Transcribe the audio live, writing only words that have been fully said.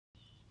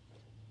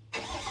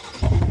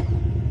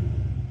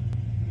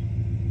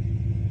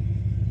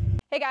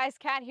Hey guys,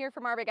 Kat here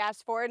from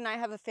Arbogast Ford, and I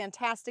have a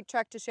fantastic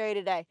truck to show you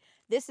today.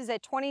 This is a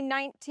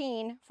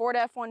 2019 Ford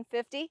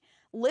F-150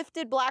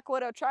 lifted Black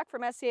Widow truck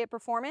from SCA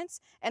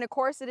Performance, and of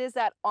course it is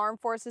that Armed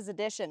Forces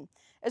edition.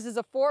 This is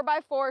a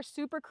 4x4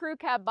 Super Crew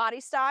Cab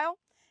body style,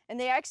 and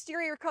the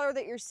exterior color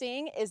that you're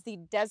seeing is the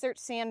Desert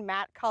Sand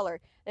Matte color.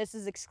 This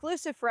is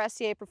exclusive for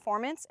SCA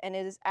Performance, and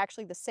it is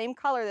actually the same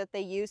color that they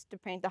used to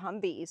paint the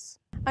Humvees.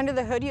 Under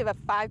the hood you have a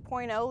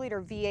 5.0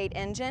 liter V8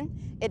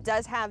 engine. It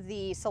does have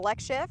the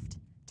select shift,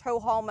 tow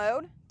haul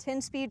mode,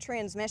 10-speed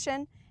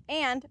transmission,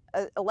 and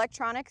an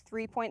electronic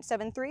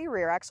 3.73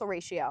 rear axle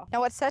ratio.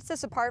 Now what sets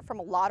this apart from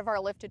a lot of our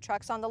lifted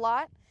trucks on the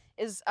lot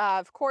is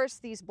of course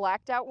these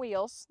blacked out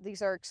wheels.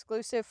 These are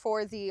exclusive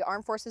for the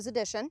Armed Forces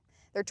edition.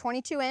 They're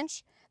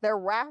 22-inch. They're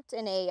wrapped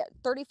in a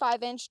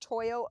 35-inch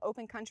Toyo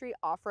Open Country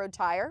off-road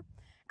tire.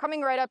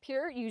 Coming right up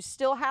here, you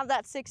still have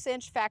that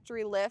 6-inch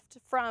factory lift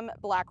from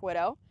Black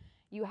Widow.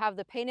 You have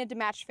the painted to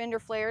match fender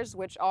flares,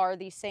 which are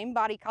the same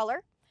body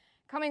color.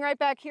 Coming right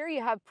back here,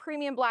 you have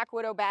premium Black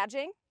Widow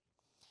badging.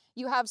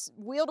 You have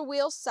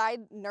wheel-to-wheel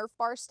side Nerf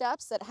bar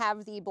steps that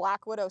have the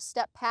Black Widow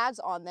step pads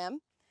on them.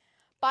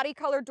 Body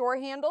color door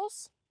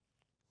handles.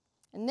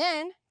 And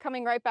then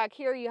coming right back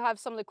here, you have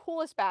some of the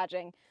coolest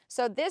badging.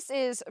 So this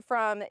is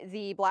from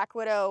the Black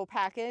Widow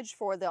package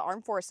for the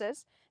Armed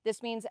Forces.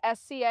 This means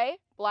SCA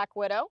Black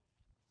Widow.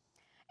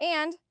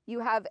 And you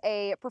have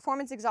a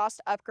performance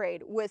exhaust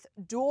upgrade with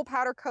dual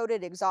powder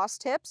coated exhaust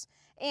tips.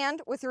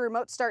 And with your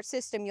remote start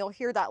system, you'll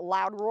hear that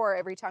loud roar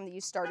every time that you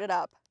start it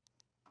up.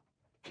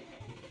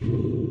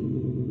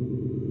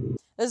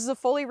 This is a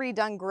fully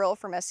redone grille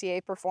from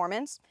SCA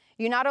Performance.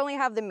 You not only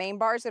have the main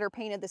bars that are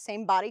painted the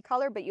same body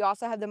color, but you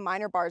also have the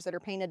minor bars that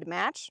are painted to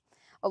match,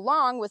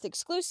 along with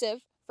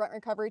exclusive front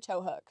recovery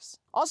tow hooks.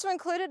 Also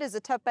included is a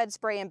tough bed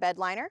spray and bed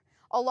liner,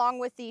 along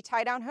with the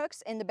tie-down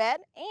hooks in the bed,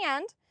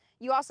 and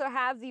you also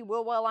have the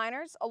wheel well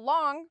liners,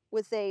 along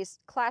with a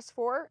Class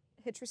 4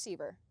 hitch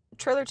receiver.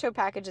 Trailer tow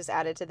package is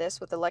added to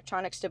this with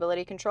electronic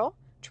stability control,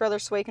 trailer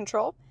sway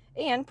control,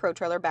 and Pro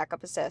Trailer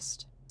Backup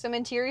Assist. Some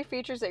interior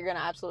features that you're going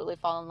to absolutely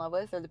fall in love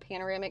with are the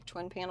panoramic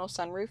twin panel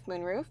sunroof,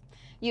 moonroof.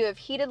 You have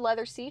heated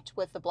leather seats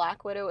with the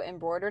Black Widow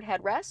embroidered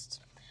headrests,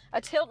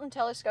 a tilt and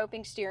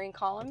telescoping steering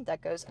column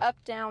that goes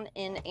up, down,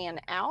 in, and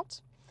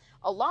out,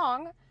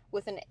 along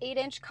with an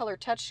 8-inch color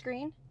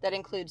touchscreen that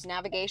includes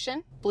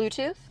navigation,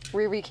 Bluetooth,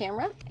 rear view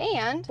camera,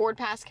 and Ford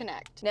Pass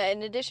Connect. Now,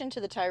 in addition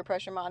to the tire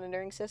pressure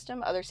monitoring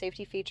system, other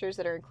safety features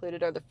that are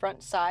included are the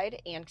front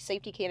side and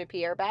safety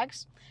canopy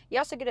airbags. You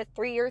also get a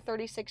 3-year,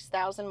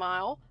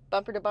 36,000-mile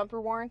bumper-to-bumper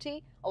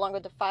warranty, along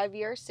with a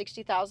 5-year,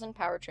 60,000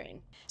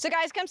 powertrain. So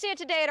guys, come see it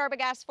today at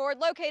Arbogast Ford,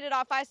 located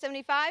off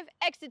I-75,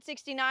 exit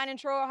 69 in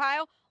Troy,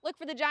 Ohio. Look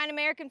for the giant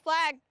American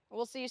flag.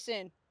 We'll see you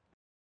soon.